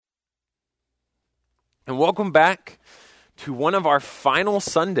And welcome back to one of our final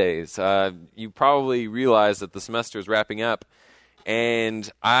Sundays. You probably realize that the semester is wrapping up, and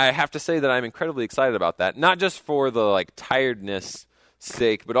I have to say that I'm incredibly excited about that. Not just for the tiredness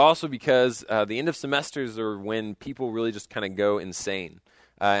sake, but also because the end of semesters are when people really just kind of go insane.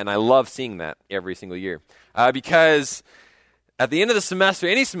 And I love seeing that every single year. Because at the end of the semester,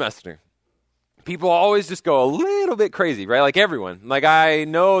 any semester, people always just go a little bit crazy, right? Like everyone. Like I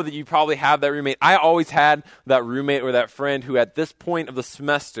know that you probably have that roommate. I always had that roommate or that friend who at this point of the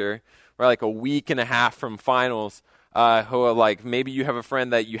semester, right, like a week and a half from finals, who are like, maybe you have a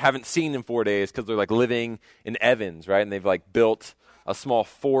friend that you haven't seen in 4 days because they're like living in Evans, right? And they've like built a small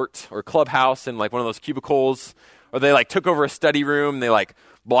fort or clubhouse in like one of those cubicles, or they like took over a study room and they like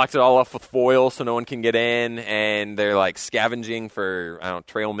blocked it all off with foil so no one can get in, and they're like scavenging for, I don't know,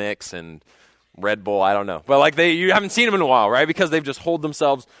 trail mix and Red Bull, I don't know. But like you haven't seen them in a while, right? Because they've just holed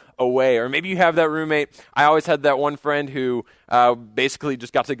themselves away. Or maybe you have that roommate. I always had that one friend who basically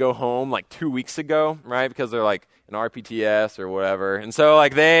just got to go home like 2 weeks ago, right? Because they're like an RPTS or whatever. And so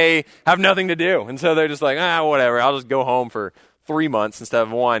like they have nothing to do. And so they're just like, whatever. I'll just go home for 3 months instead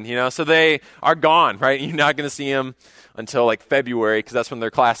of 1, you know? So they are gone, right? You're not going to see them until like February because that's when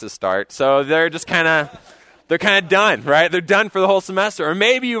their classes start. So they're just kind of... They're kind of done, right? They're done for the whole semester. Or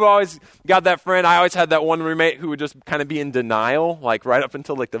maybe you've always got that friend. I always had that one roommate who would just kind of be in denial, like right up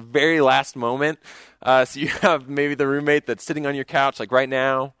until like the very last moment. So you have maybe the roommate that's sitting on your couch like right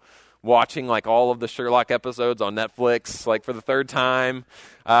now, watching like all of the Sherlock episodes on Netflix like for the third time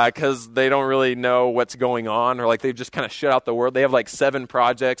because they don't really know what's going on, or like they've just kind of shut out the world. They have like 7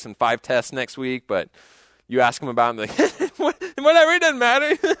 projects and 5 tests next week, but you ask them about it, and they're like, whatever, it doesn't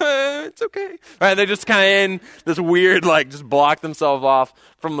matter. It's okay. Right? They're just kind of in this weird, like, just block themselves off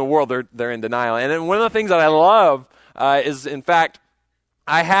from the world. They're in denial. And then one of the things that I love is, in fact,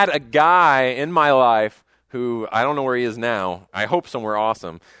 I had a guy in my life who, I don't know where he is now. I hope somewhere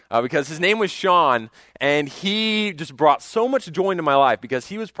awesome. Because his name was Sean, and he just brought so much joy into my life because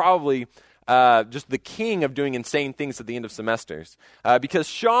he was probably just the king of doing insane things at the end of semesters. Because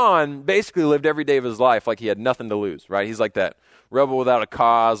Sean basically lived every day of his life like he had nothing to lose, right? He's like that rebel without a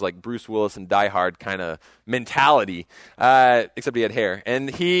cause, like Bruce Willis and Die Hard kind of mentality, except he had hair. And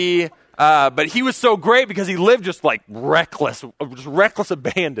but he was so great because he lived just like reckless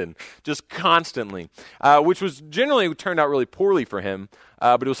abandon, just constantly, which was generally turned out really poorly for him.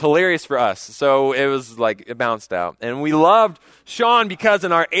 But it was hilarious for us. So it was like, it bounced out. And we loved Sean because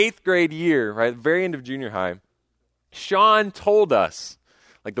in our 8th grade year, right, at the very end of junior high, Sean told us,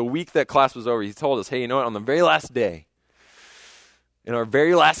 like the week that class was over, he told us, hey, you know what, on the very last day, in our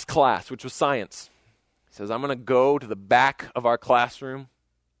very last class, which was science, he says, I'm going to go to the back of our classroom,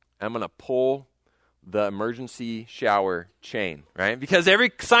 and I'm going to pull the emergency shower chain, right? Because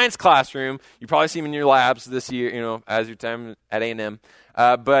every science classroom, you probably see them in your labs this year, you know, as your time at A&M,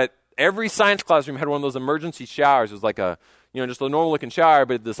 but every science classroom had one of those emergency showers. It was like a, you know, just a normal-looking shower,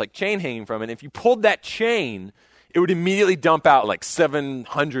 but this like chain hanging from it. And if you pulled that chain, it would immediately dump out like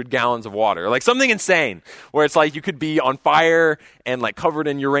 700 gallons of water, like something insane, where it's like you could be on fire and like covered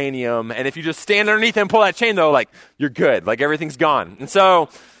in uranium. And if you just stand underneath it and pull that chain, though, like you're good, like everything's gone. And so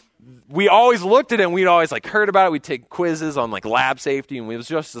we always looked at it and we'd always like heard about it. We'd take quizzes on like lab safety, and it was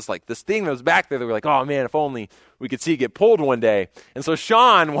just this thing that was back there that we were like, oh man, if only we could see it get pulled one day. And so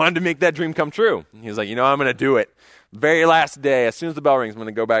Sean wanted to make that dream come true. He was like, you know, I'm going to do it. Very last day, as soon as the bell rings, I'm going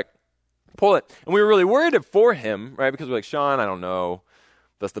to go back, pull it. And we were really worried for him, right? Because we're like, Sean, I don't know.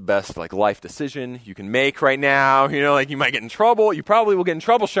 That's the best like life decision you can make right now. You know, like you might get in trouble. You probably will get in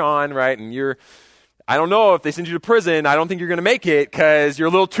trouble, Sean, right? And I don't know if they send you to prison. I don't think you're going to make it because you're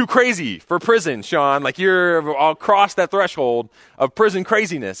a little too crazy for prison, Sean. Like you're all across that threshold of prison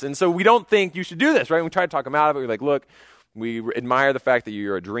craziness. And so we don't think you should do this, right? And we tried to talk him out of it. We're like, look, we admire the fact that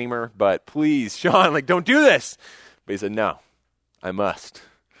you're a dreamer, but please, Sean, like don't do this. But he said, no, I must.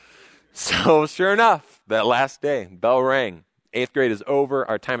 So sure enough, that last day, bell rang. 8th grade is over.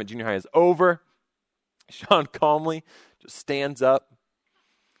 Our time at junior high is over. Sean calmly just stands up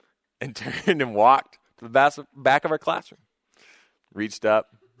and turned and walked to the back of our classroom. Reached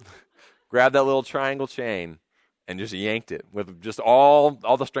up, grabbed that little triangle chain, and just yanked it with just all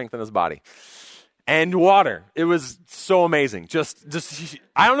the strength in his body. And water. It was so amazing. Just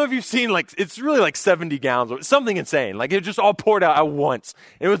I don't know if you've seen, like, it's really like 70 gallons. Something insane. Like, it just all poured out at once.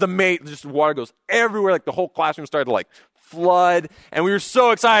 It was amazing. Just water goes everywhere. Like, the whole classroom started to, like, flood. And we were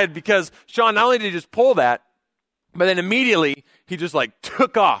so excited because Sean, not only did he just pull that, but then immediately he just, like,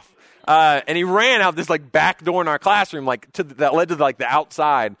 took off. And he ran out this like back door in our classroom, like that led to like the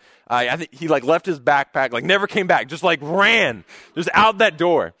outside. I think he like left his backpack, like never came back, just like ran, just out that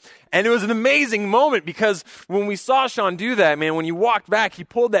door. And it was an amazing moment because when we saw Sean do that, man, when you walked back, he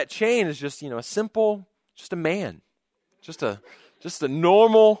pulled that chain as just, a simple, just a man, just a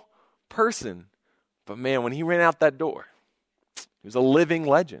normal person. But man, when he ran out that door, he was a living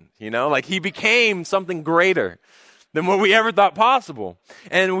legend, like he became something greater than what we ever thought possible.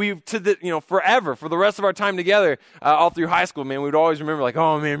 And forever, for the rest of our time together, all through high school, man, we would always remember like,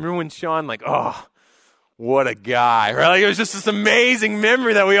 oh man, remember when Sean, like, oh, what a guy, right? Like, it was just this amazing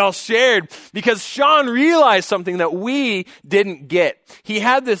memory that we all shared because Sean realized something that we didn't get. He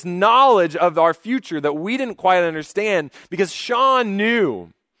had this knowledge of our future that we didn't quite understand because Sean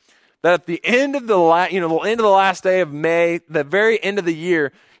knew that at the end of the last day of May, the very end of the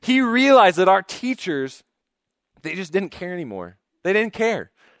year, he realized that our teachers, they just didn't care anymore. They didn't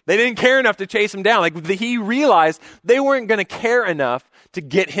care. They didn't care enough to chase him down. Like he realized they weren't going to care enough to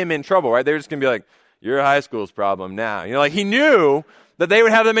get him in trouble, right? They're just going to be like, you're high school's problem now. Like he knew that they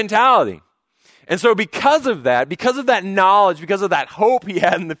would have the mentality. And so because of that knowledge, because of that hope he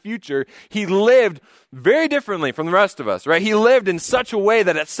had in the future, he lived very differently from the rest of us, right? He lived in such a way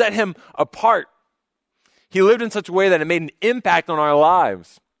that it set him apart. He lived in such a way that it made an impact on our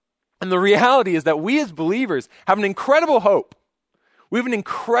lives. And the reality is that we as believers have an incredible hope. We have an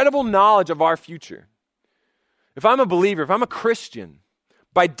incredible knowledge of our future. If I'm a believer, if I'm a Christian,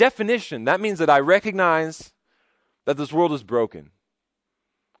 by definition, that means that I recognize that this world is broken.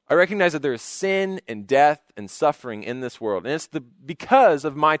 I recognize that there is sin and death and suffering in this world. And it's because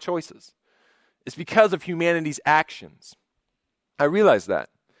of my choices. It's because of humanity's actions. I realize that.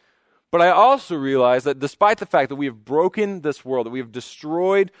 But I also realize that despite the fact that we have broken this world, that we have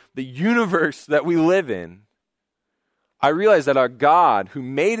destroyed the universe that we live in, I realize that our God, who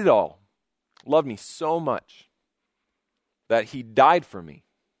made it all, loved me so much that he died for me.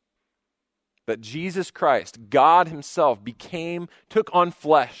 That Jesus Christ, God himself, took on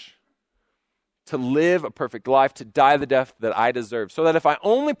flesh to live a perfect life, to die the death that I deserve. So that if I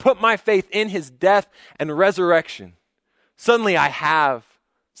only put my faith in his death and resurrection, suddenly I have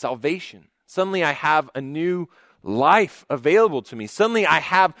salvation. Suddenly I have a new life available to me. Suddenly I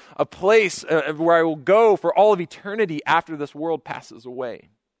have a place where I will go for all of eternity after this world passes away.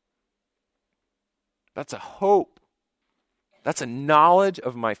 That's a hope. That's a knowledge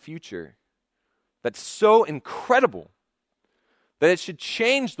of my future that's so incredible that it should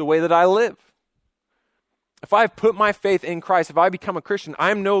change the way that I live. If I've put my faith in Christ, if I become a Christian,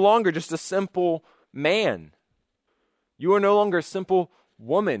 I am no longer just a simple man. You are no longer a simple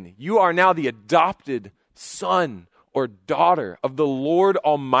woman. You are now the adopted son or daughter of the Lord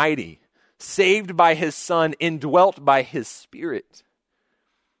Almighty, saved by his Son, indwelt by his Spirit.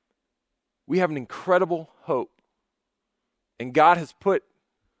 We have an incredible hope. And God has put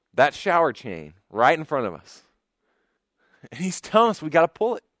that shower chain right in front of us. And he's telling us we got to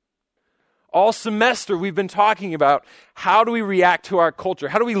pull it. All semester we've been talking about how do we react to our culture?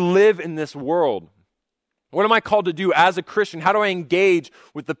 How do we live in this world? What am I called to do as a Christian? How do I engage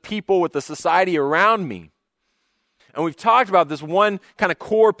with the people, with the society around me? And we've talked about this one kind of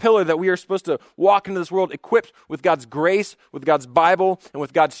core pillar that we are supposed to walk into this world equipped with God's grace, with God's Bible, and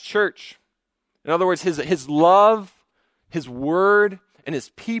with God's church. In other words, his love, his word, and his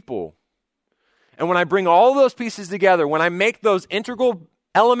people. And when I bring all those pieces together, when I make those integral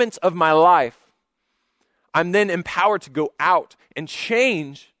elements of my life, I'm then empowered to go out and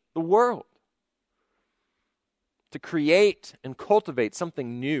change the world. To create and cultivate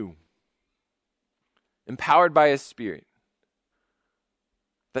something new. Empowered by his Spirit.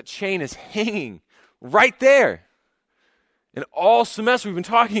 That chain is hanging right there. And all semester we've been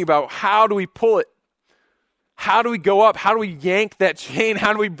talking about how do we pull it? How do we go up? How do we yank that chain?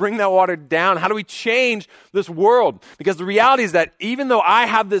 How do we bring that water down? How do we change this world? Because the reality is that even though I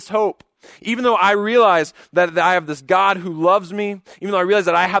have this hope, even though I realize that I have this God who loves me, even though I realize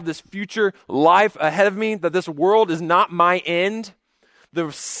that I have this future life ahead of me, that this world is not my end,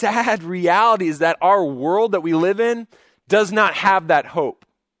 the sad reality is that our world that we live in does not have that hope.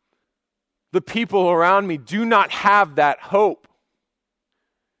 The people around me do not have that hope.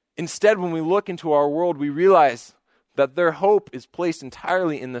 Instead, when we look into our world, we realize that their hope is placed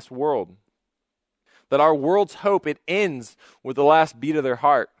entirely in this world. That our world's hope, it ends with the last beat of their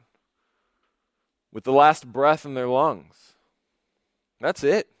heart, with the last breath in their lungs. That's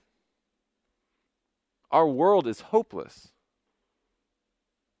it. Our world is hopeless.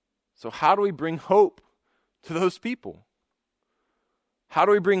 So how do we bring hope to those people? How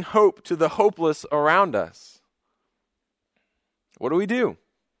do we bring hope to the hopeless around us? What do we do?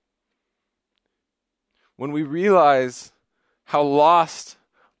 when we realize how lost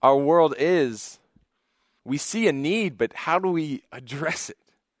our world is, we see a need, but how do we address it?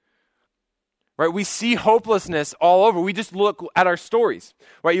 Right? We see hopelessness all over. We just look at our stories.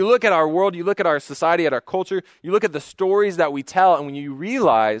 Right? You look at our world, you look at our society, at our culture, you look at the stories that we tell, and when you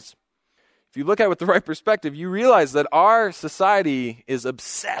realize, if you look at it with the right perspective, you realize that our society is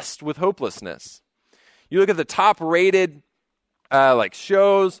obsessed with hopelessness. You look at the top-rated like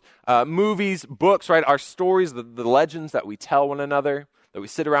shows, movies, books, right? Our stories, the legends that we tell one another, that we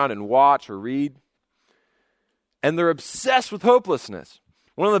sit around and watch or read. And they're obsessed with hopelessness.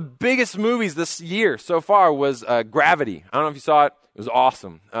 One of the biggest movies this year so far was Gravity. I don't know if you saw it. It was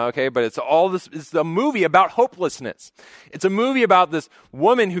awesome. Okay, but it's a movie about hopelessness. It's a movie about this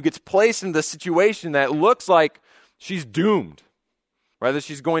woman who gets placed in this situation that looks like she's doomed, right? That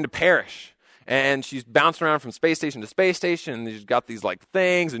she's going to perish. And she's bouncing around from space station to space station, and she's got these like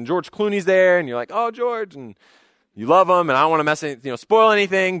things, and George Clooney's there, and you're like, oh, George, and you love him, and I don't want to spoil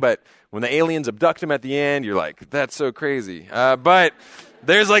anything, but when the aliens abduct him at the end, you're like, that's so crazy. But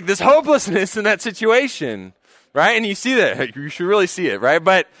there's like this hopelessness in that situation, right? And you see that. You should really see it, right?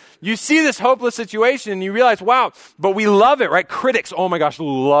 But you see this hopeless situation, and you realize, wow, but we love it, right? Critics, oh my gosh,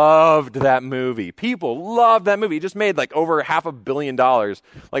 loved that movie. People loved that movie. It just made like over $500 million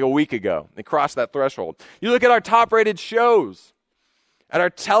like a week ago. It crossed that threshold. You look at our top-rated shows, at our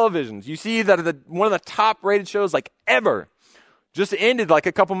televisions. You see that one of the top-rated shows like ever just ended like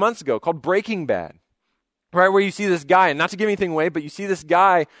a couple months ago called Breaking Bad. Right, where you see this guy, and not to give anything away, but you see this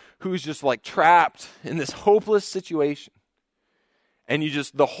guy who's just like trapped in this hopeless situation. And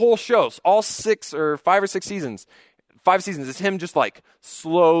the whole show, all 5 or 6 seasons, 5 seasons, it's him just like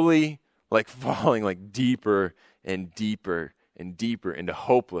slowly like falling like deeper and deeper and deeper into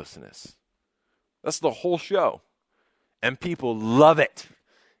hopelessness. That's the whole show. And people love it.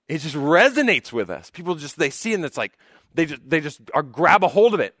 It just resonates with us. People they see it, and it's like, they just grab a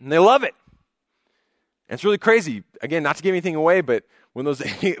hold of it, and they love it. And it's really crazy. Again, not to give anything away, but when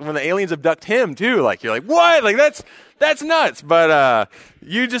the aliens abduct him too, like you're like, what? Like that's nuts. But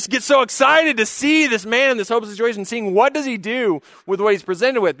you just get so excited to see this man in this hopeless situation, seeing what does he do with what he's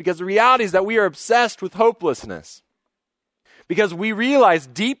presented with, because the reality is that we are obsessed with hopelessness. Because we realize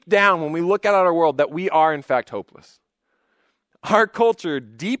deep down when we look out at our world that we are in fact hopeless. Our culture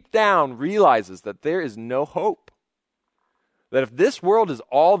deep down realizes that there is no hope. That if this world is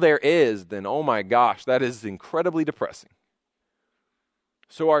all there is, then oh my gosh, that is incredibly depressing.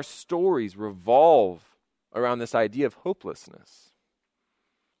 So our stories revolve around this idea of hopelessness.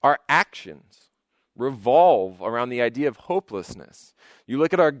 Our actions revolve around the idea of hopelessness. You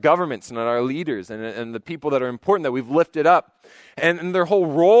look at our governments and at our leaders and the people that are important that we've lifted up, and their whole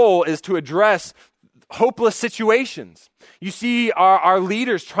role is to address hopeless situations. You see our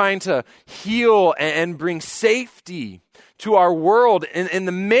leaders trying to heal and bring safety to our world in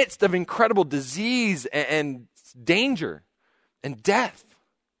the midst of incredible disease and danger and death.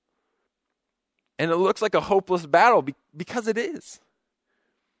 And it looks like a hopeless battle because it is.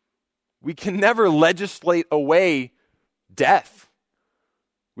 We can never legislate away death.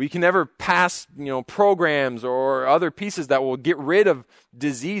 We can never pass, programs or other pieces that will get rid of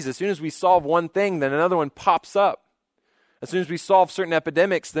disease. As soon as we solve one thing, then another one pops up. As soon as we solve certain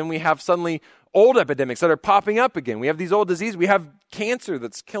epidemics, then we have suddenly old epidemics that are popping up again. We have these old diseases. We have cancer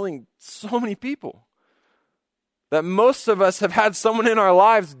that's killing so many people. That most of us have had someone in our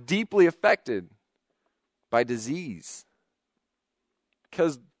lives deeply affected by disease.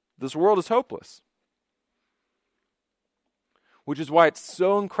 Because this world is hopeless. Which is why it's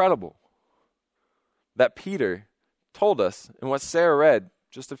so incredible that Peter told us in what Sarah read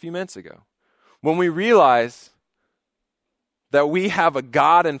just a few minutes ago. When we realize that we have a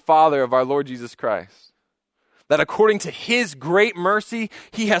God and Father of our Lord Jesus Christ, that according to His great mercy,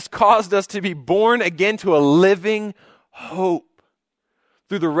 He has caused us to be born again to a living hope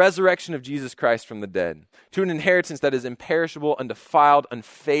through the resurrection of Jesus Christ from the dead, to an inheritance that is imperishable, undefiled,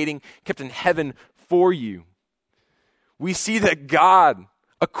 unfading, kept in heaven for you. We see that God,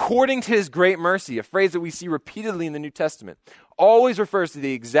 according to His great mercy, a phrase that we see repeatedly in the New Testament, always refers to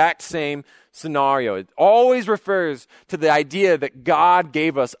the exact same scenario. It always refers to the idea that God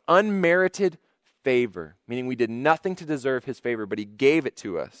gave us unmerited favor, meaning we did nothing to deserve His favor, but He gave it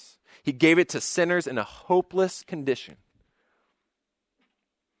to us. He gave it to sinners in a hopeless condition.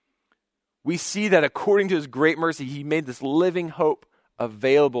 We see that according to His great mercy, He made this living hope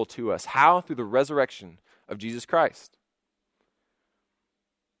available to us. How? Through the resurrection of Jesus Christ.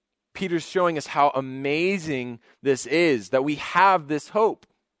 Peter's showing us how amazing this is, that we have this hope.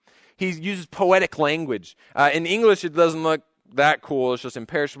 He uses poetic language. In English, it doesn't look that cool. It's just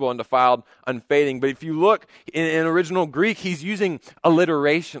imperishable, undefiled, unfading. But if you look in original Greek, he's using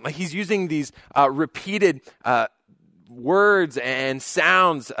alliteration. Like he's using these repeated words and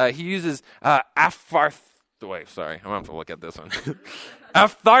sounds. He uses wait, sorry. I'm going to have to look at this one.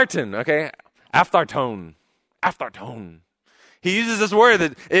 Aphtharton, okay? Aphthartone. He uses this word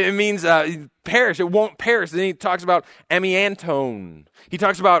that it means perish. It won't perish. Then he talks about amiantone. He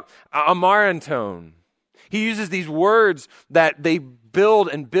talks about amarantone. He uses these words that they build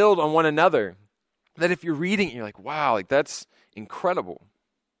on one another. That if you're reading it, you're like, wow, like that's incredible.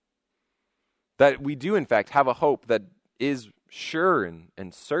 That we do, in fact, have a hope that is sure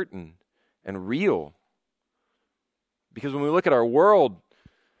and certain and real. Because when we look at our world,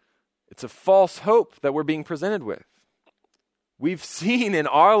 it's a false hope that we're being presented with. We've seen in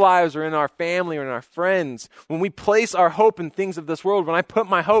our lives or in our family or in our friends, when we place our hope in things of this world, when I put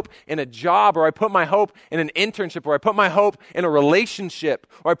my hope in a job or I put my hope in an internship or I put my hope in a relationship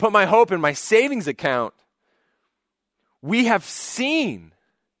or I put my hope in my savings account, we have seen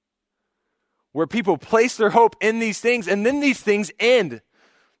where people place their hope in these things and then these things end.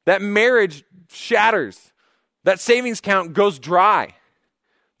 That marriage shatters. That savings account goes dry.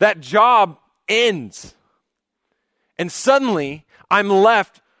 That job ends. And suddenly, I'm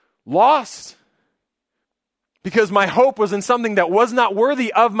left lost. Because my hope was in something that was not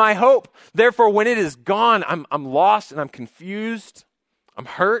worthy of my hope. Therefore, when it is gone, I'm lost and I'm confused. I'm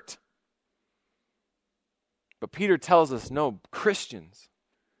hurt. But Peter tells us, no, Christians,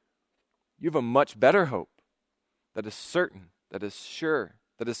 you have a much better hope that is certain, that is sure,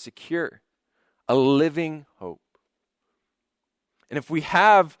 that is secure. A living hope. And if we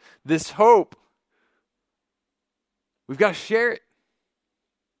have this hope, we've got to share it.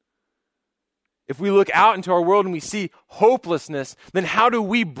 If we look out into our world and we see hopelessness, then how do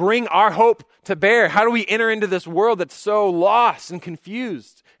we bring our hope to bear? How do we enter into this world that's so lost and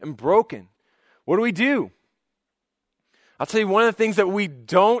confused and broken? What do? I'll tell you, one of the things that we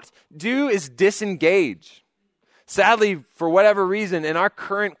don't do is disengage. Sadly, for whatever reason, in our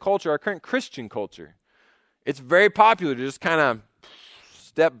current culture, our current Christian culture, it's very popular to just kind of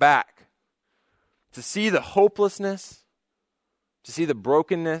step back, to see the hopelessness, to see the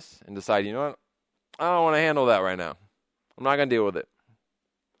brokenness, and decide, you know what, I don't want to handle that right now. I'm not going to deal with it.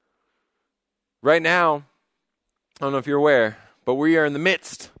 Right now, I don't know if you're aware, but we are in the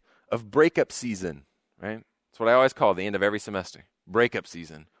midst of breakup season, right? That's what I always call the end of every semester, breakup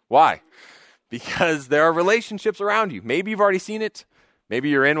season. Why? Because there are relationships around you. Maybe you've already seen it. Maybe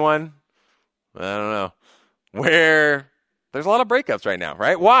you're in one. I don't know. Where there's a lot of breakups right now,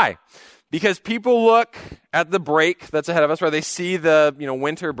 right? Why? Because people look at the break that's ahead of us, where they see the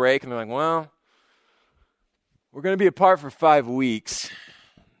winter break, and they're like, well, we're going to be apart for 5 weeks.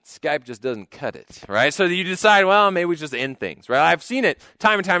 Skype just doesn't cut it, right? So you decide, well, maybe we just end things, right? I've seen it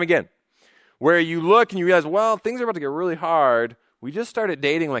time and time again, where you look and you realize, well, things are about to get really hard. We just started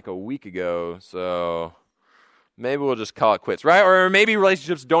dating like a week ago, so maybe we'll just call it quits, right? Or maybe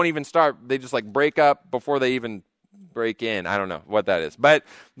relationships don't even start. They just like break up before they even break in. I don't know what that is. But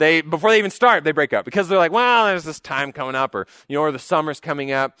before they even start, they break up because they're like, well, there's this time coming up, or the summer's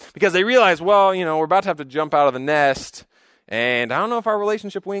coming up, because they realize, well, we're about to have to jump out of the nest, and I don't know if our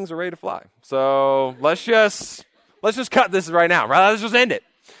relationship wings are ready to fly. So let's just cut this right now, right? Let's just end it.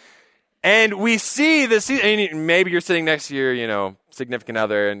 And we see this, and maybe you're sitting next to your, significant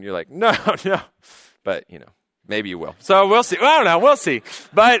other, and you're like, no. But, maybe you will. So we'll see. I don't know. We'll see.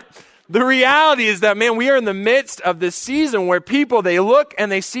 But the reality is that, man, we are in the midst of this season where people, they look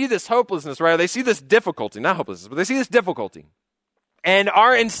and they see this hopelessness, right? They see this difficulty, not hopelessness, but they see this difficulty. And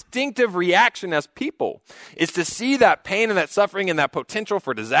our instinctive reaction as people is to see that pain and that suffering and that potential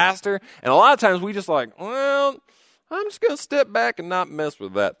for disaster. And a lot of times we just like, well, I'm just going to step back and not mess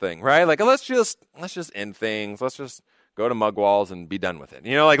with that thing, right? Like, let's just end things. Let's just go to Mugwalls and be done with it.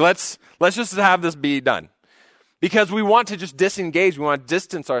 Let's just have this be done. Because we want to just disengage. We want to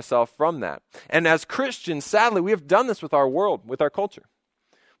distance ourselves from that. And as Christians, sadly, we have done this with our world, with our culture.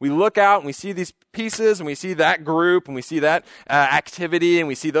 We look out and we see these pieces and we see that group and we see that activity and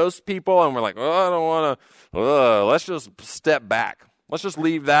we see those people and we're like, oh, I don't want to, let's just step back. Let's just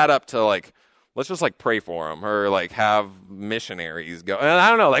leave that up to let's just pray for them or have missionaries go. And I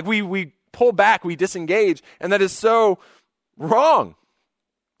don't know, we pull back, we disengage, and that is so wrong.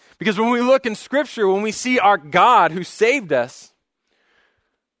 Because when we look in Scripture, when we see our God who saved us,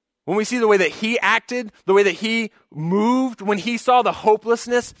 when we see the way that He acted, the way that He moved, when He saw the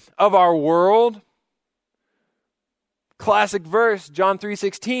hopelessness of our world, classic verse, John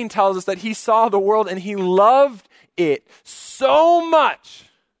 3:16 tells us that He saw the world and He loved it so much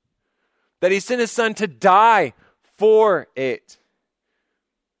that He sent His Son to die for it.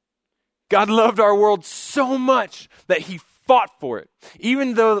 God loved our world so much that he fought for it.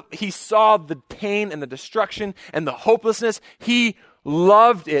 Even though he saw the pain and the destruction and the hopelessness, he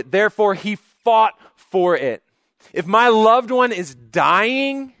loved it. Therefore, he fought for it. If my loved one is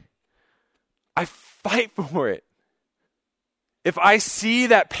dying, I fight for it. If I see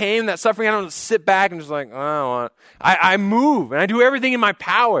that pain, that suffering, I don't sit back and just like, oh, I move and I do everything in my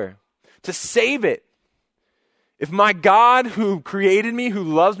power to save it. If my God who created me, who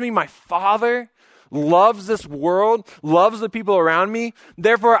loves me, my Father, loves this world, loves the people around me,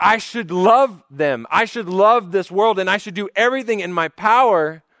 therefore I should love them. I should love this world, and I should do everything in my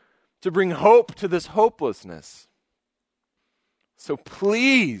power to bring hope to this hopelessness. So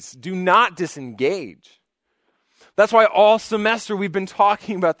please do not disengage. That's why all semester we've been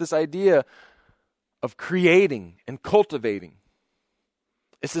talking about this idea of creating and cultivating.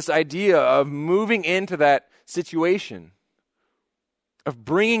 It's this idea of moving into that situation, of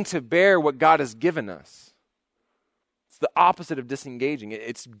bringing to bear what God has given us. It's the opposite of disengaging.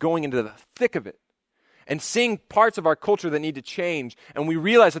 It's going into the thick of it and seeing parts of our culture that need to change. And we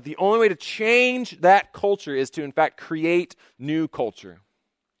realize that the only way to change that culture is to, in fact, create new culture.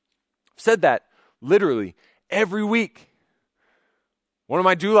 I've said that literally every week. One of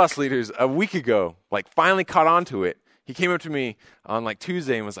my doulos leaders a week ago, finally caught on to it. He came up to me on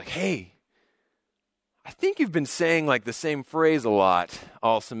Tuesday and was like, hey, I think you've been saying the same phrase a lot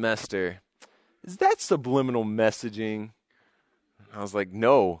all semester. Is that subliminal messaging? I was like,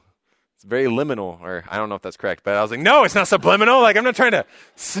 no, it's very liminal, or I don't know if that's correct, but I was like, no, it's not subliminal. I'm not trying to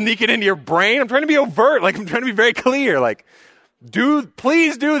sneak it into your brain. I'm trying to be overt. I'm trying to be very clear.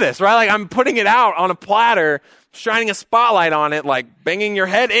 Please do this, right? I'm putting it out on a platter, shining a spotlight on it, banging your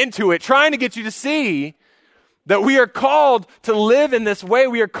head into it, trying to get you to see that we are called to live in this way.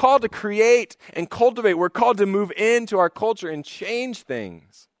 We are called to create and cultivate. We're called to move into our culture and change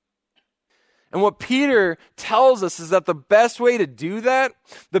things. And what Peter tells us is that the best way to do that,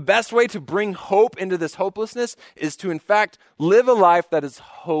 the best way to bring hope into this hopelessness, is to, in fact, live a life that is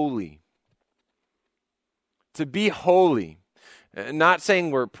holy. To be holy. Not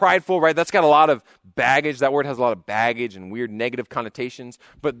saying we're prideful, right? That's got a lot of baggage. That word has a lot of baggage and weird negative connotations.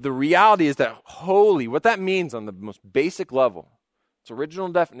 But the reality is that holy, what that means on the most basic level, its original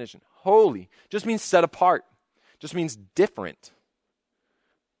definition, holy, just means set apart. Just means different.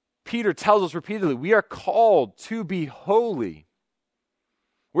 Peter tells us repeatedly, we are called to be holy.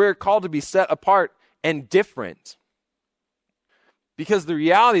 We're called to be set apart and different. Because the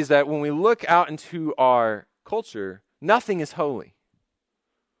reality is that when we look out into our culture, nothing is holy.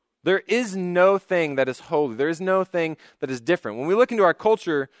 There is no thing that is holy. There is no thing that is different. When we look into our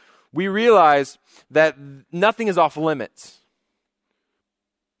culture, we realize that nothing is off limits.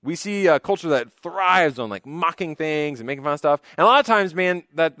 We see a culture that thrives on mocking things and making fun of stuff. And a lot of times, man,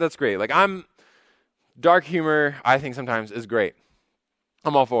 that's great. Dark humor, I think sometimes is great.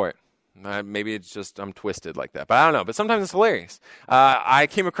 I'm all for it. Maybe it's just I'm twisted like that, but I don't know. But sometimes it's hilarious. I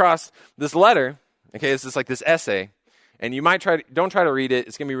came across this letter. Okay, it's just this essay. And you might don't try to read it.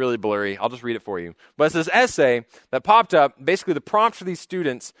 It's going to be really blurry. I'll just read it for you. But it's this essay that popped up. Basically, the prompt for these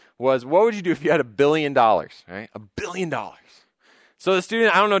students was, what would you do if you had $1 billion, right? $1 billion. So the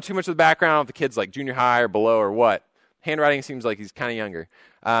student, I don't know too much of the background of the kids, junior high or below or what. Handwriting seems like he's kind of younger.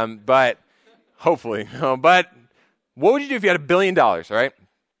 But hopefully. But what would you do if you had $1 billion, right?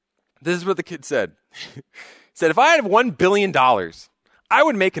 This is what the kid said. He said, if I had $1 billion, I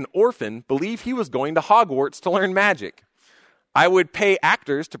would make an orphan believe he was going to Hogwarts to learn magic. I would pay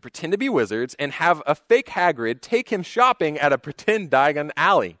actors to pretend to be wizards and have a fake Hagrid take him shopping at a pretend Diagon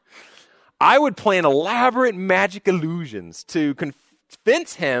Alley. I would plan elaborate magic illusions to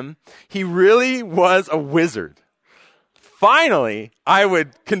convince him he really was a wizard. Finally, I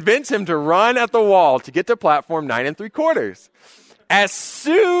would convince him to run at the wall to get to platform 9 3/4. As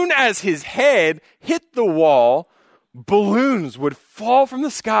soon as his head hit the wall, balloons would fall from the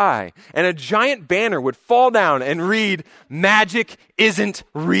sky, and a giant banner would fall down and read, "Magic isn't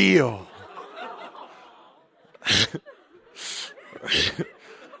real."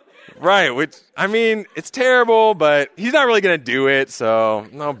 Right, which, it's terrible, but he's not really going to do it, so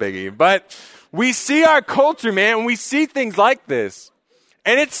no biggie. But we see our culture, man, and we see things like this,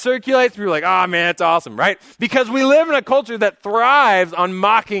 and it circulates through oh, man, it's awesome, right? Because we live in a culture that thrives on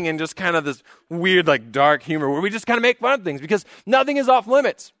mocking and just kind of this weird, dark humor where we just kind of make fun of things because nothing is off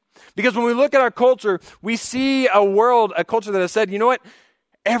limits. Because when we look at our culture, we see a culture that has said, you know what?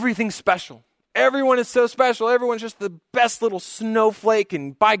 Everything's special. Everyone is so special. Everyone's just the best little snowflake,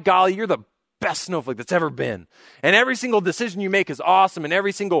 and by golly, you're the best snowflake that's ever been. And every single decision you make is awesome. And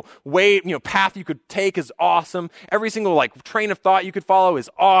every single way, path you could take is awesome. Every single train of thought you could follow is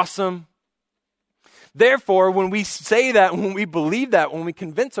awesome. Therefore, when we say that, when we believe that, when we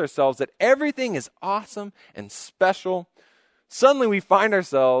convince ourselves that everything is awesome and special, suddenly we find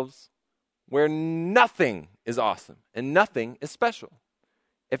ourselves where nothing is awesome and nothing is special.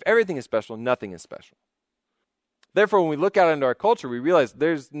 If everything is special, nothing is special. Therefore, when we look out into our culture, we realize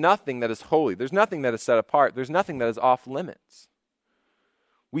there's nothing that is holy. There's nothing that is set apart. There's nothing that is off limits.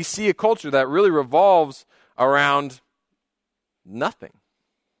 We see a culture that really revolves around nothing.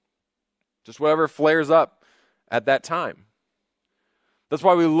 Just whatever flares up at that time. That's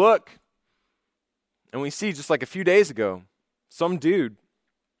why we look and we see, just like a few days ago, some dude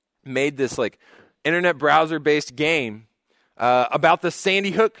made this internet browser-based game about the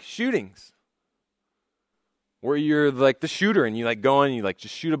Sandy Hook shootings, where you're the shooter and you go in and you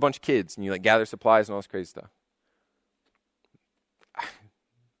just shoot a bunch of kids and you gather supplies and all this crazy stuff.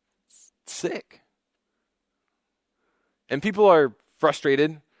 It's sick. And people are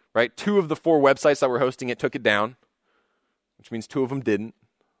frustrated, right? 2 of the 4 websites that were hosting it took it down, which means 2 of them didn't.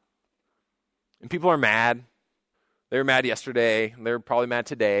 And people are mad. They were mad yesterday. They're probably mad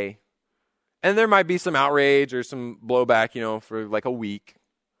today. And there might be some outrage or some blowback, for a week.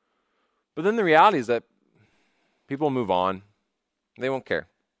 But then the reality is that people will move on. They won't care.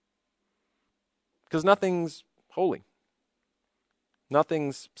 Because nothing's holy.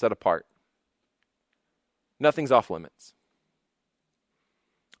 Nothing's set apart. Nothing's off limits.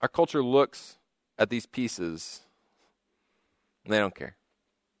 Our culture looks at these pieces and they don't care.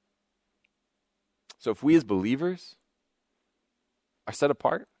 So if we as believers are set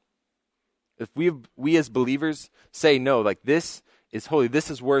apart, if we as believers say, no, this is holy, this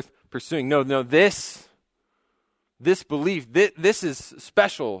is worth pursuing. No, this belief, this is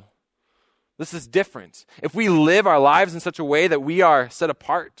special. This is different. If we live our lives in such a way that we are set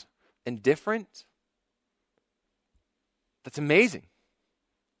apart and different, that's amazing.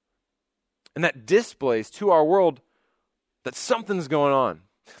 And that displays to our world that something's going on.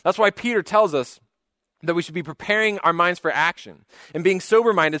 That's why Peter tells us that we should be preparing our minds for action. And being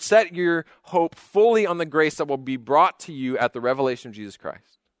sober-minded, set your hope fully on the grace that will be brought to you at the revelation of Jesus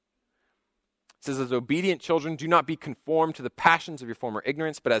Christ. It says, as obedient children, do not be conformed to the passions of your former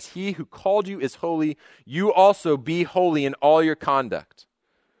ignorance, but as he who called you is holy, you also be holy in all your conduct.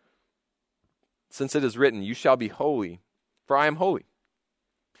 Since it is written, you shall be holy, for I am holy.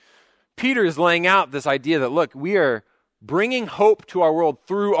 Peter is laying out this idea that, look, we are bringing hope to our world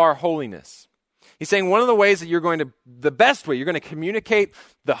through our holiness. He's saying one of the ways that the best way you're going to communicate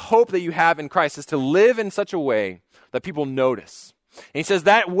the hope that you have in Christ is to live in such a way that people notice. And he says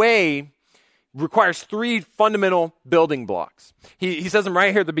that way requires 3 fundamental building blocks. He says them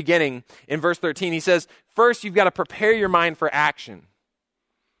right here at the beginning in verse 13. He says, first, you've got to prepare your mind for action.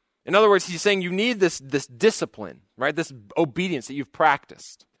 In other words, he's saying you need this discipline, right? This obedience that you've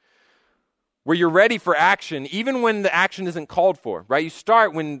practiced, where you're ready for action, even when the action isn't called for, right? You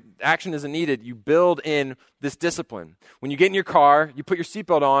start when action isn't needed. You build in this discipline. When you get in your car, you put your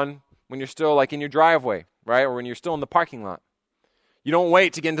seatbelt on when you're still in your driveway, right? Or when you're still in the parking lot. You don't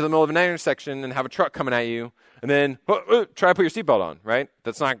wait to get into the middle of an intersection and have a truck coming at you and then try to put your seatbelt on, right?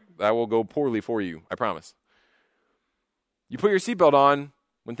 That will go poorly for you, I promise. You put your seatbelt on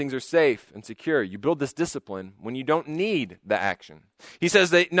when things are safe and secure. You build this discipline when you don't need the action. He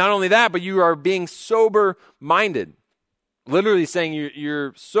says that not only that, but you are being sober-minded. Literally saying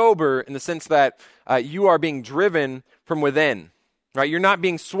you're sober in the sense that you are being driven from within. Right? You're not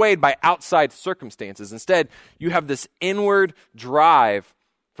being swayed by outside circumstances. Instead, you have this inward drive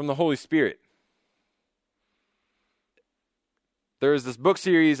from the Holy Spirit. There is this book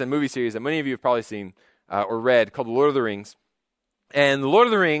series and movie series that many of you have probably seen or read called The Lord of the Rings. And The Lord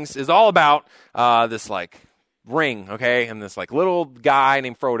of the Rings is all about this ring, okay? And this little guy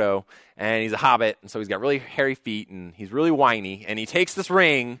named Frodo, and he's a hobbit, and so he's got really hairy feet, and he's really whiny, and he takes this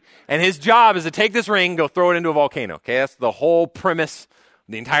ring, and his job is to take this ring, go throw it into a volcano, okay? That's the whole premise,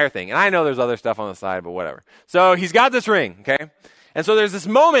 the entire thing. And I know there's other stuff on the side, but whatever. So he's got this ring, okay? And so there's this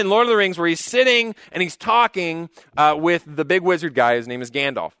moment in Lord of the Rings where he's sitting, and he's talking with the big wizard guy. His name is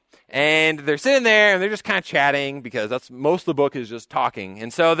Gandalf. And they're sitting there, and they're just kind of chatting, because that's most of the book is just talking.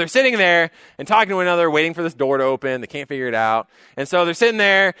 And so they're sitting there and talking to one another, waiting for this door to open. They can't figure it out. And so they're sitting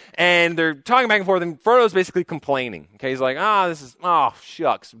there, and they're talking back and forth, and Frodo's basically complaining. Okay, he's like,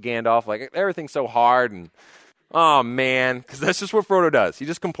 shucks, Gandalf. Everything's so hard, and oh, man. Because that's just what Frodo does. He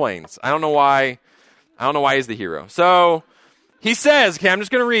just complains. I don't know why he's the hero. So he says, okay, I'm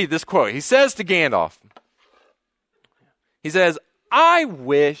just going to read this quote. He says to Gandalf, he says, I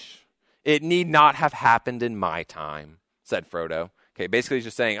wish It need not have happened in my time, said Frodo. Okay, basically he's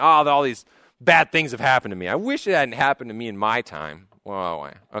just saying, all these bad things have happened to me. I wish it hadn't happened to me in my time.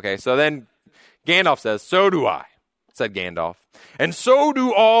 Well, okay, so then Gandalf says, so do I, said Gandalf. And so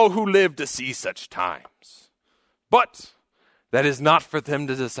do all who live to see such times. But that is not for them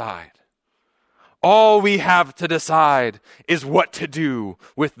to decide. All we have to decide is what to do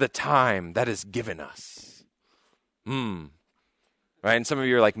with the time that is given us. Right? And some of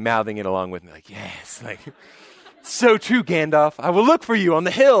you are like mouthing it along with me, like, yes, like, so true, Gandalf. I will look for you on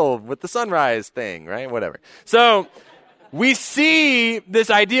the hill with the sunrise thing, right? Whatever. So we see this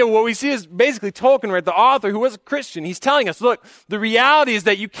idea. What we see is basically Tolkien, right? The author who was a Christian. He's telling us, look, the reality is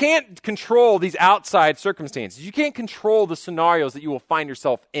that you can't control these outside circumstances. You can't control the scenarios that you will find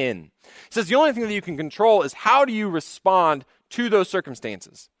yourself in. He says the only thing that you can control is how do you respond to those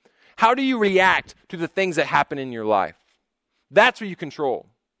circumstances? How do you react to the things that happen in your life? That's what you control.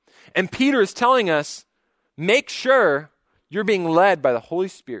 And Peter is telling us, make sure you're being led by the Holy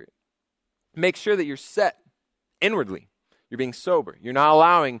Spirit. Make sure that you're set inwardly. You're being sober. You're not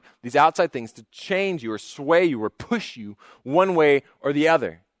allowing these outside things to change you or sway you or push you one way or the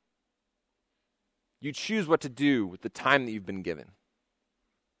other. You choose what to do with the time that you've been given.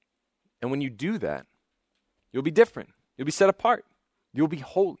 And when you do that, you'll be different. You'll be set apart. You'll be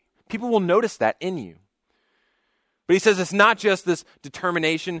holy. People will notice that in you. But he says it's not just this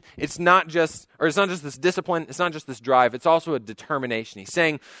determination. It's not just this discipline. It's not just this drive. It's also a determination. He's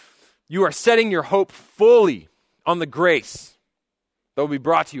saying you are setting your hope fully on the grace that will be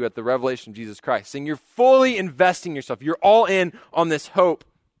brought to you at the revelation of Jesus Christ. Saying you're fully investing yourself. You're all in on this hope.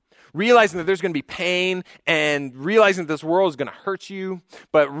 Realizing that there's going to be pain and realizing that this world is going to hurt you,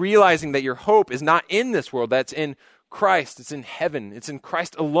 but realizing that your hope is not in this world, that's in Christ. It's in heaven. It's in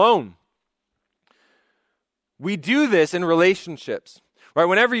Christ alone. We do this in relationships, right?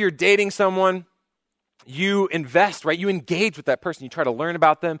 Whenever you're dating someone, you invest, right? You engage with that person. You try to learn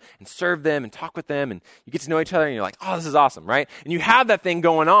about them and serve them and talk with them, and you get to know each other, and you're like, oh, this is awesome, right? And you have that thing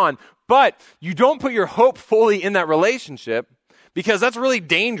going on, but you don't put your hope fully in that relationship because that's really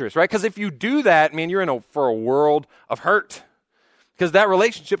dangerous, right? Because if you do that, man, you're for a world of hurt because that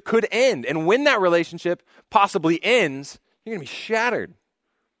relationship could end. And when that relationship possibly ends, you're going to be shattered.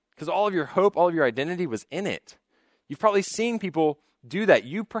 Because all of your hope, all of your identity was in it. You've probably seen people do that.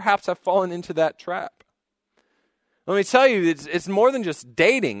 You perhaps have fallen into that trap. Let me tell you, it's more than just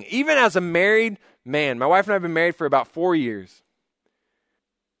dating. Even as a married man, my wife and I have been married for about 4 years.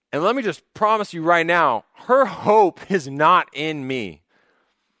 And let me just promise you right now, her hope is not in me.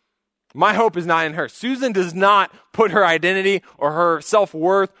 My hope is not in her. Susan does not put her identity or her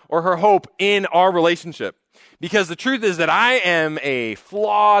self-worth or her hope in our relationship. Because the truth is that I am a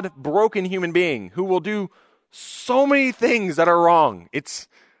flawed, broken human being who will do so many things that are wrong. It's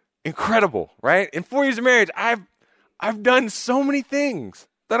incredible, right? In 4 years of marriage, I've done so many things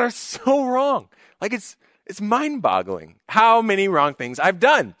that are so wrong. Like it's mind-boggling how many wrong things I've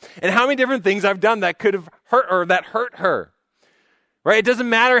done and how many different things I've done that could have hurt or that hurt her. Right? It doesn't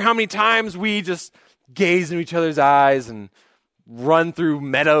matter how many times we just gaze into each other's eyes and run through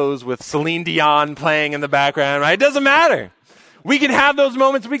meadows with Celine Dion playing in the background, right? It doesn't matter. We can have those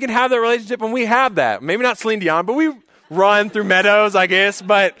moments. We can have that relationship, and we have that. Maybe not Celine Dion, but we run through meadows, I guess.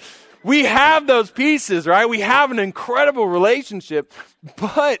 But we have those pieces, right? We have an incredible relationship,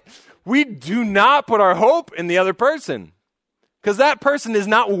 but we do not put our hope in the other person because that person is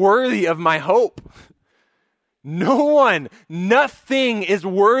not worthy of my hope. No one, nothing is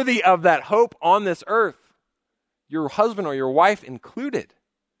worthy of that hope on this earth. Your husband or your wife included.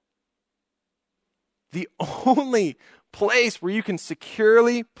 The only place where you can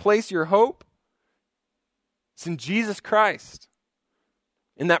securely place your hope is in Jesus Christ,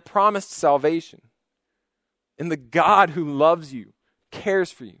 in that promised salvation, in the God who loves you,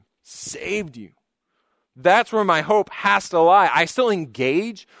 cares for you, saved you. That's where my hope has to lie. I still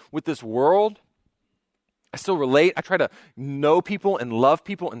engage with this world. I still relate. I try to know people and love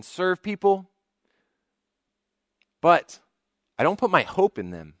people and serve people. But I don't put my hope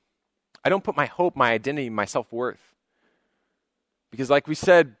in them. I don't put my hope, my identity, my self-worth. Because like we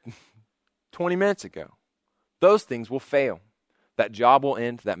said 20 minutes ago, those things will fail. That job will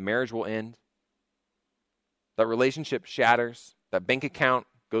end. That marriage will end. That relationship shatters. That bank account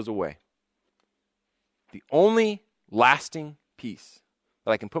goes away. The only lasting peace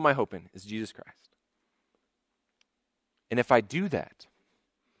that I can put my hope in is Jesus Christ. And if I do that,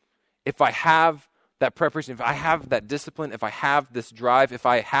 if I have that preparation, if I have that discipline, if I have this drive, if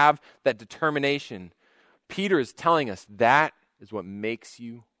I have that determination, Peter is telling us that is what makes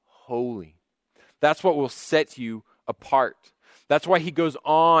you holy. That's what will set you apart. That's why he goes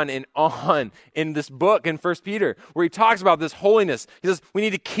on and on in this book in 1 Peter, where he talks about this holiness. He says, we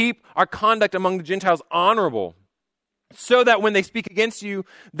need to keep our conduct among the Gentiles honorable, so that when they speak against you,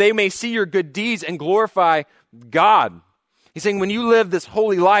 they may see your good deeds and glorify God. He's saying when you live this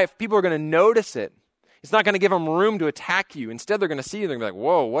holy life, people are going to notice it. It's not going to give them room to attack you. Instead, they're going to see you. They're going to be like,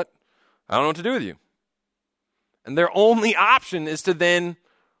 whoa, what? I don't know what to do with you. And their only option is to then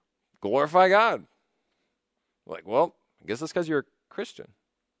glorify God. Like, well, I guess that's because you're a Christian.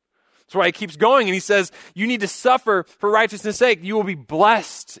 That's why he keeps going, and he says, you need to suffer for righteousness' sake. You will be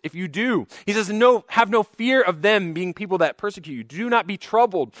blessed if you do. He says, have no fear of them being people that persecute you. Do not be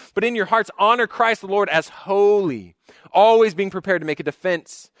troubled, but in your hearts honor Christ the Lord as holy, always being prepared to make a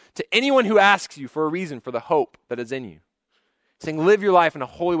defense to anyone who asks you for a reason for the hope that is in you. He's saying, live your life in a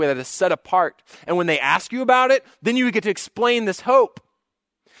holy way that is set apart. And when they ask you about it, then you get to explain this hope.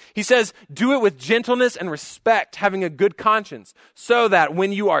 He says, do it with gentleness and respect, having a good conscience, so that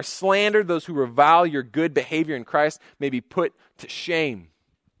when you are slandered, those who revile your good behavior in Christ may be put to shame.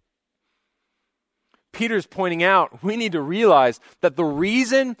 Peter's pointing out, we need to realize that the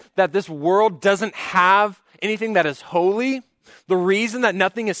reason that this world doesn't have anything that is holy, the reason that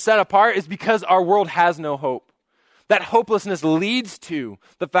nothing is set apart is because our world has no hope. That hopelessness leads to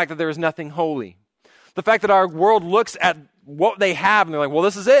the fact that there is nothing holy. The fact that our world looks at what they have and they're like, well,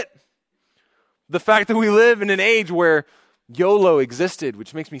 this is it. The fact that we live in an age where YOLO existed,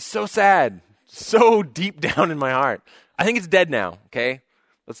 which makes me so sad, so deep down in my heart. I think it's dead now, okay?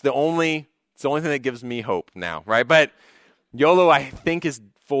 It's the only thing that gives me hope now, right? But YOLO, I think, is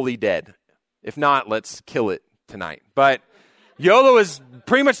fully dead. If not, let's kill it tonight. But YOLO is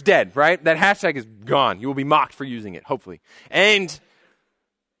pretty much dead, right? That hashtag is gone. You will be mocked for using it, hopefully. And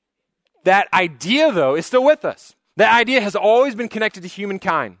that idea, though, is still with us. That idea has always been connected to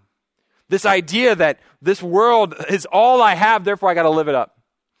humankind. This idea that this world is all I have, therefore I got to live it up.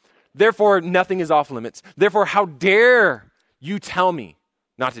 Therefore, nothing is off limits. Therefore, how dare you tell me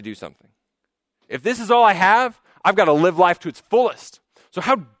not to do something? If this is all I have, I've got to live life to its fullest. So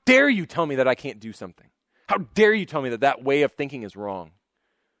how dare you tell me that I can't do something? How dare you tell me that that way of thinking is wrong?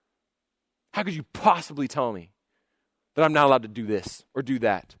 How could you possibly tell me that I'm not allowed to do this or do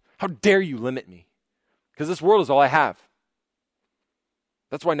that? How dare you limit me? Because this world is all I have.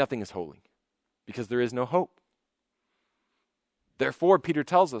 That's why nothing is holy, because there is no hope. Therefore, Peter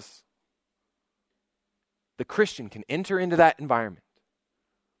tells us, the Christian can enter into that environment.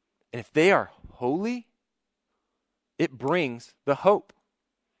 And if they are holy, it brings the hope.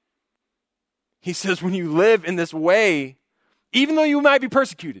 He says when you live in this way, even though you might be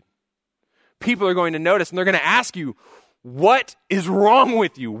persecuted, people are going to notice and they're going to ask you, what is wrong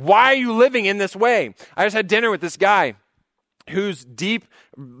with you? Why are you living in this way? I just had dinner with this guy who's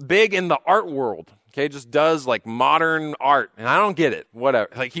big in the art world. Okay, just does like modern art, and I don't get it. Whatever.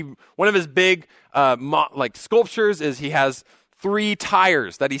 Like one of his big sculptures is he has 3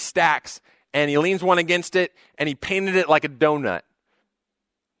 tires that he stacks, and he leans one against it, and he painted it like a donut.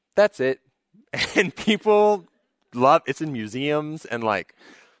 That's it. And people love it's in museums and like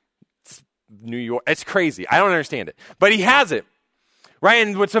New York. It's crazy. I don't understand it, but he has it. Right,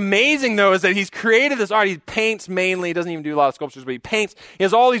 and what's amazing, though, is that he's created this art. He paints mainly. He doesn't even do a lot of sculptures, but he paints. He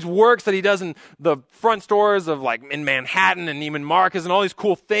has all these works that he does in the front stores of, like, in Manhattan and Neiman Marcus and all these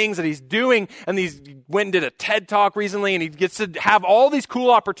cool things that he's doing. And he went and did a TED Talk recently, and he gets to have all these cool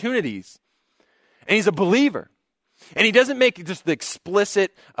opportunities. And he's a believer. And he doesn't make just the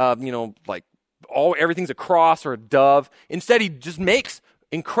explicit, everything's a cross or a dove. Instead, he just makes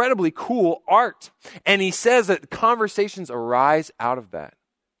incredibly cool art. And he says that conversations arise out of that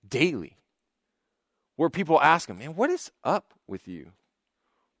daily, where people ask him, man, what is up with you?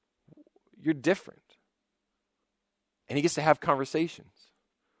 You're different. And he gets to have conversations.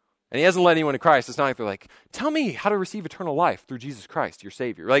 And he hasn't led anyone to Christ. It's not like they're like, tell me how to receive eternal life through Jesus Christ, your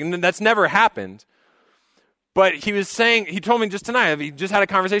Savior. Like, that's never happened. But he told me just tonight, he just had a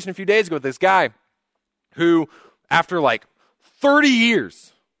conversation a few days ago with this guy who, after 30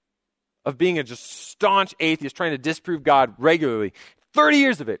 years of being a just staunch atheist, trying to disprove God regularly, 30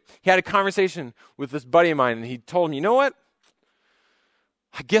 years of it, he had a conversation with this buddy of mine, and he told him, you know what?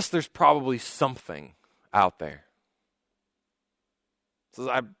 I guess there's probably something out there. He says,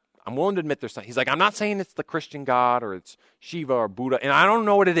 I'm willing to admit there's something. He's like, I'm not saying it's the Christian God or it's Shiva or Buddha, and I don't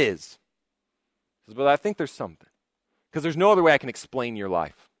know what it is. He says, but I think there's something. Because there's no other way I can explain your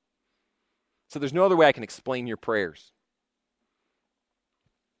life. So there's no other way I can explain your prayers.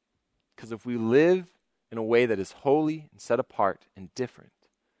 Because if we live in a way that is holy and set apart and different,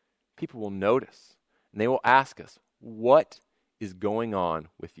 people will notice and they will ask us, what is going on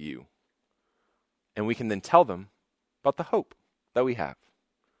with you? And we can then tell them about the hope that we have.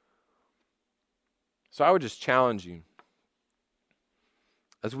 So I would just challenge you,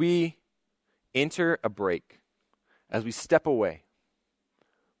 as we enter a break, as we step away,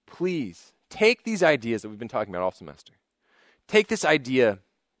 please take these ideas that we've been talking about all semester. Take this idea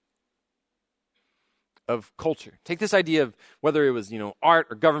of culture. Take this idea of whether it was, art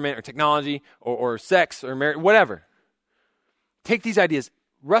or government or technology or sex or marriage, whatever. Take these ideas,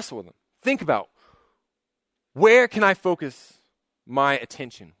 wrestle with them. Think about, where can I focus my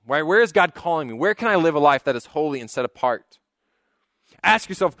attention? Where is God calling me? Where can I live a life that is holy and set apart? Ask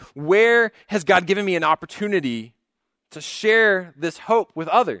yourself, where has God given me an opportunity to share this hope with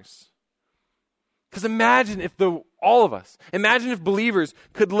others? Because imagine if all of us, imagine if believers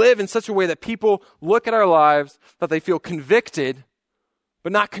could live in such a way that people look at our lives, that they feel convicted,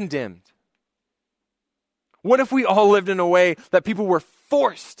 but not condemned. What if we all lived in a way that people were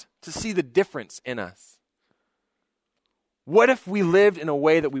forced to see the difference in us? What if we lived in a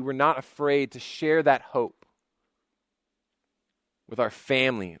way that we were not afraid to share that hope with our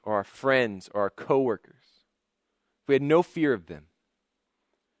family or our friends or our coworkers? If we had no fear of them,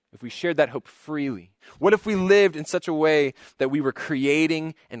 if we shared that hope freely? What if we lived in such a way that we were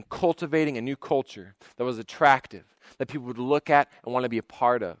creating and cultivating a new culture that was attractive, that people would look at and want to be a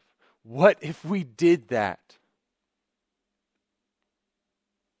part of? What if we did that?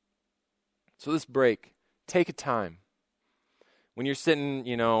 So this break, take a time. When you're sitting,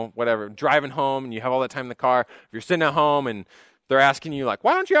 driving home and you have all that time in the car, if you're sitting at home and they're asking you,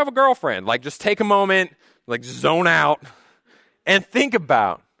 why don't you have a girlfriend? Just take a moment, zone out and think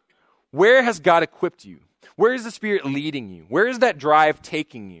about, where has God equipped you? Where is the Spirit leading you? Where is that drive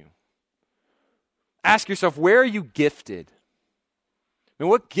taking you? Ask yourself, where are you gifted?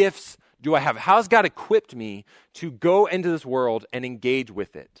 What gifts do I have? How has God equipped me to go into this world and engage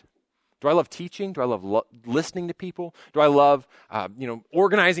with it? Do I love teaching? Do I love listening to people? Do I love,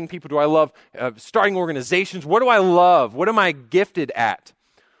 organizing people? Do I love starting organizations? What do I love? What am I gifted at?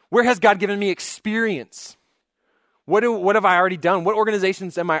 Where has God given me experience? What have I already done? What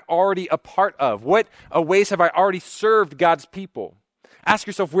organizations am I already a part of? What ways have I already served God's people? Ask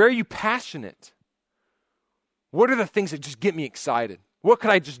yourself, where are you passionate? What are the things that just get me excited? What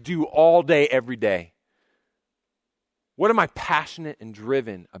could I just do all day, every day? What am I passionate and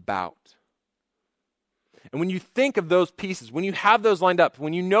driven about? And when you think of those pieces, when you have those lined up,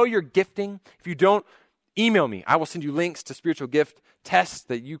 when you know your gifting, if you don't, email me. I will send you links to spiritual gift tests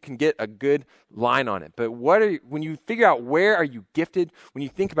that you can get a good line on it. But when you figure out where are you gifted, when you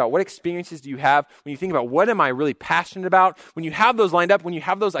think about what experiences do you have, when you think about what am I really passionate about, when you have those lined up, when you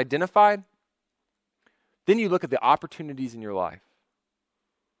have those identified, then you look at the opportunities in your life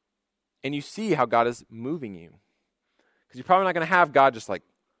and you see how God is moving you. Because you're probably not going to have God just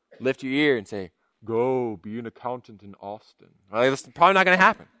lift your ear and say, go be an accountant in Austin. That's probably not going to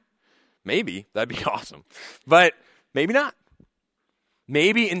happen. Maybe, that'd be awesome. But maybe not.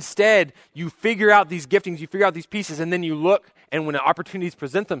 Maybe instead you figure out these giftings, you figure out these pieces, and then you look, and when opportunities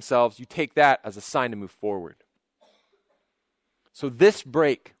present themselves, you take that as a sign to move forward. So this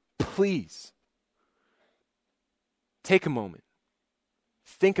break, please, take a moment.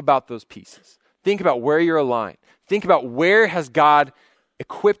 Think about those pieces. Think about where you're aligned. Think about where has God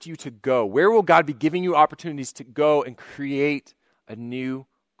equipped you to go. Where will God be giving you opportunities to go and create a new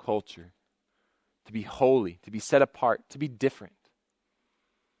culture? To be holy, to be set apart, to be different.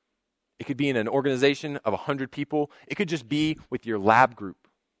 It could be in an organization of 100 people. It could just be with your lab group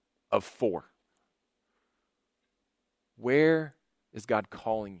of 4. Where is God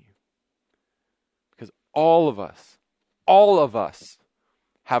calling you? Because all of us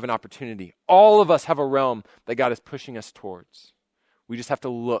have an opportunity. All of us have a realm that God is pushing us towards. We just have to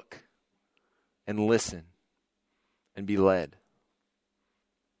look and listen and be led.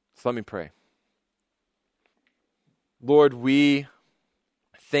 So let me pray. Lord, we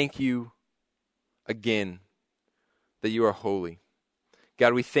thank you again that you are holy.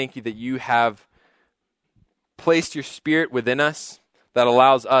 God, we thank you that you have placed your Spirit within us that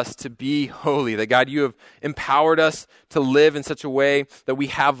allows us to be holy. That, God, you have empowered us to live in such a way that we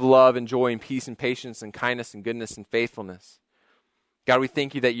have love and joy and peace and patience and kindness and goodness and faithfulness. God, we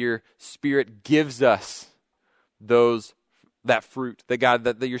thank you that your Spirit gives us that fruit. That, God,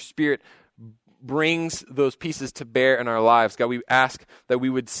 that your Spirit brings those pieces to bear in our lives. God, we ask that we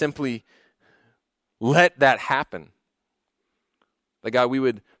would simply let that happen. That, God, we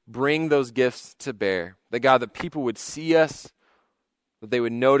would bring those gifts to bear. That, God, that people would see us, that they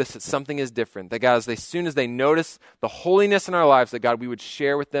would notice that something is different. That, God, as soon as they notice the holiness in our lives, that, God, we would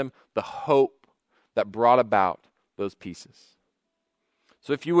share with them the hope that brought about those pieces.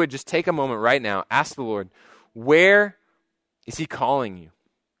 So if you would just take a moment right now, ask the Lord, where Is he calling you?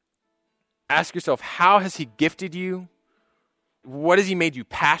 Ask yourself, how has he gifted you? What has he made you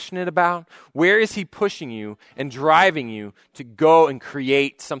passionate about? Where is he pushing you and driving you to go and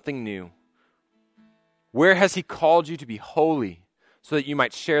create something new? Where has he called you to be holy so that you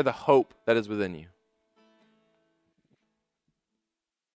might share the hope that is within you?